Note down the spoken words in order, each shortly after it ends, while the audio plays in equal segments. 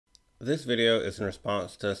This video is in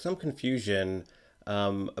response to some confusion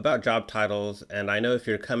about job titles, and I know if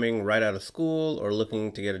you're coming right out of school or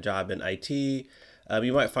looking to get a job in IT, you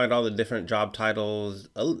might find all the different job titles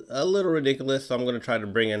a little ridiculous, so I'm going to try to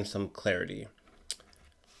bring in some clarity.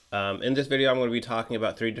 In this video, I'm going to be talking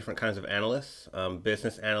about three different kinds of analysts: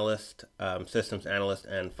 business analyst, systems analyst,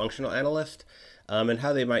 and functional analyst, and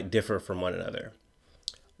how they might differ from one another.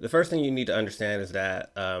 The first thing you need to understand is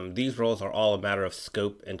that these roles are all a matter of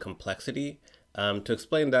scope and complexity. To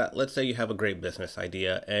explain that, let's say you have a great business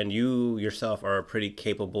idea and you yourself are a pretty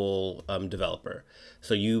capable developer.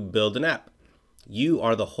 So you build an app. You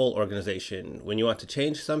are the whole organization. When you want to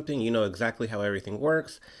change something, you know exactly how everything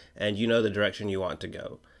works and you know the direction you want to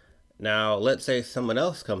go. Now, let's say someone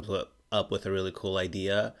else comes up with a really cool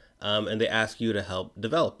idea and they ask you to help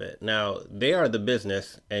develop it. Now, they are the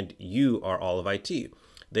business and you are all of IT.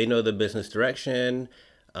 They know the business direction,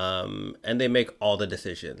 and they make all the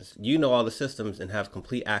decisions. You know all the systems and have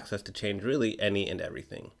complete access to change really any and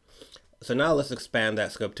everything. So now let's expand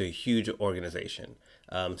that scope to a huge organization.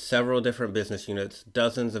 Several different business units,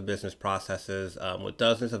 dozens of business processes with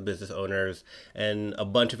dozens of business owners, and a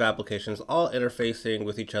bunch of applications all interfacing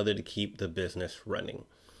with each other to keep the business running.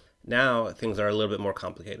 Now things are a little bit more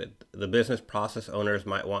complicated. The business process owners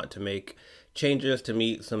might want to make changes to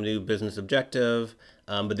meet some new business objective,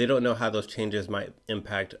 but they don't know how those changes might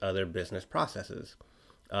impact other business processes.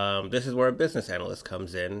 This is where a business analyst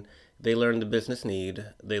comes in. They learn the business need,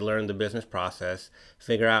 they learn the business process,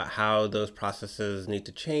 figure out how those processes need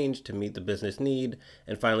to change to meet the business need,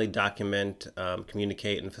 and finally document,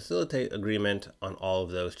 communicate, and facilitate agreement on all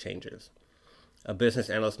of those changes. A business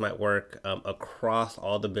analyst might work across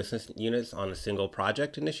all the business units on a single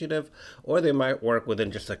project initiative, or they might work within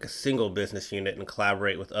just like a single business unit and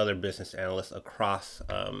collaborate with other business analysts across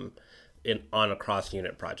on a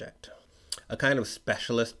cross-unit project. A kind of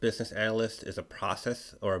specialist business analyst is a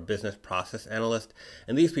process or a business process analyst,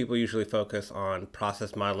 and these people usually focus on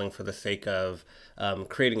process modeling for the sake of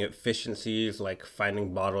creating efficiencies, like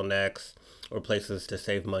finding bottlenecks or places to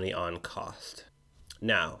save money on cost.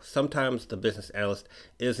 Now, sometimes the business analyst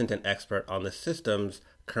isn't an expert on the system's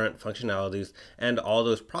current functionalities, and all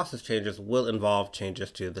those process changes will involve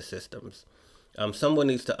changes to the systems. Someone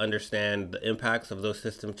needs to understand the impacts of those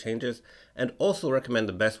system changes and also recommend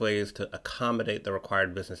the best ways to accommodate the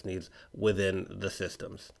required business needs within the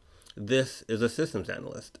systems. This is a systems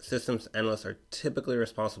analyst. Systems analysts are typically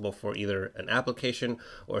responsible for either an application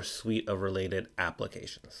or a suite of related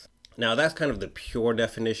applications. Now that's kind of the pure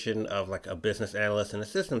definition of like a business analyst and a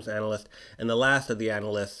systems analyst. And the last of the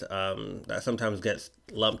analysts that sometimes gets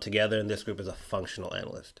lumped together in this group is a functional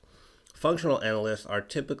analyst. Functional analysts are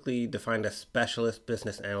typically defined as specialist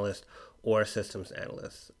business analysts or systems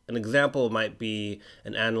analysts. An example might be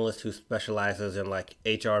an analyst who specializes in like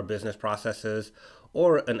HR business processes,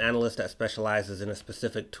 or an analyst that specializes in a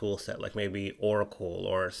specific tool set like maybe Oracle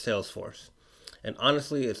or Salesforce. And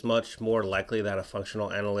honestly, it's much more likely that a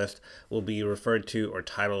functional analyst will be referred to or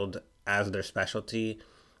titled as their specialty.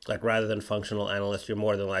 Like rather than functional analyst, you're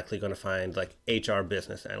more than likely going to find like HR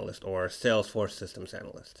business analyst or Salesforce systems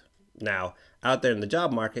analyst. Now, out there in the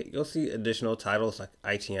job market, you'll see additional titles like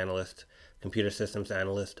IT analyst, computer systems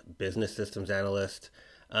analyst, business systems analyst.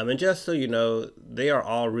 And just so you know, they are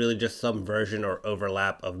all really just some version or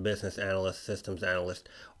overlap of business analyst, systems analyst,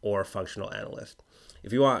 or functional analyst.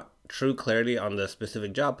 If you want true clarity on the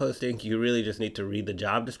specific job posting, you really just need to read the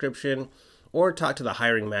job description or talk to the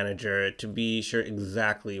hiring manager to be sure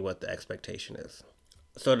exactly what the expectation is.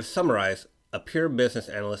 So to summarize, a pure business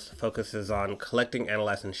analyst focuses on collecting,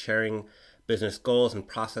 analyzing, and sharing business goals and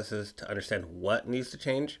processes to understand what needs to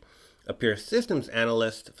change. A pure systems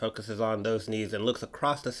analyst focuses on those needs and looks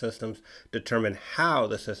across the systems to determine how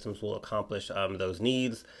the systems will accomplish those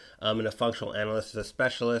needs. And a functional analyst is a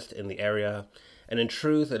specialist in the area. And in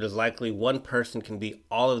truth, it is likely one person can be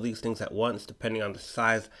all of these things at once, depending on the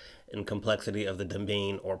size and complexity of the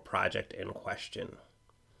domain or project in question.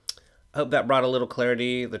 I hope that brought a little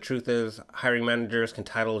clarity. The truth is, hiring managers can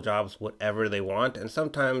title jobs whatever they want, and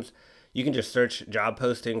sometimes you can just search job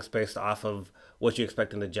postings based off of what you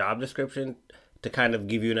expect in the job description to kind of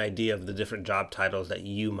give you an idea of the different job titles that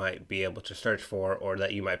you might be able to search for or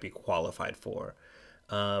that you might be qualified for.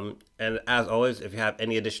 And as always, if you have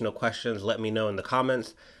any additional questions, let me know in the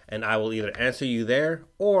comments and I will either answer you there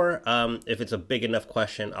or if it's a big enough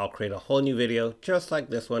question, I'll create a whole new video just like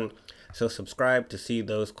this one. So subscribe to see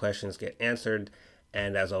those questions get answered.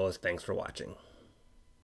 And as always, thanks for watching.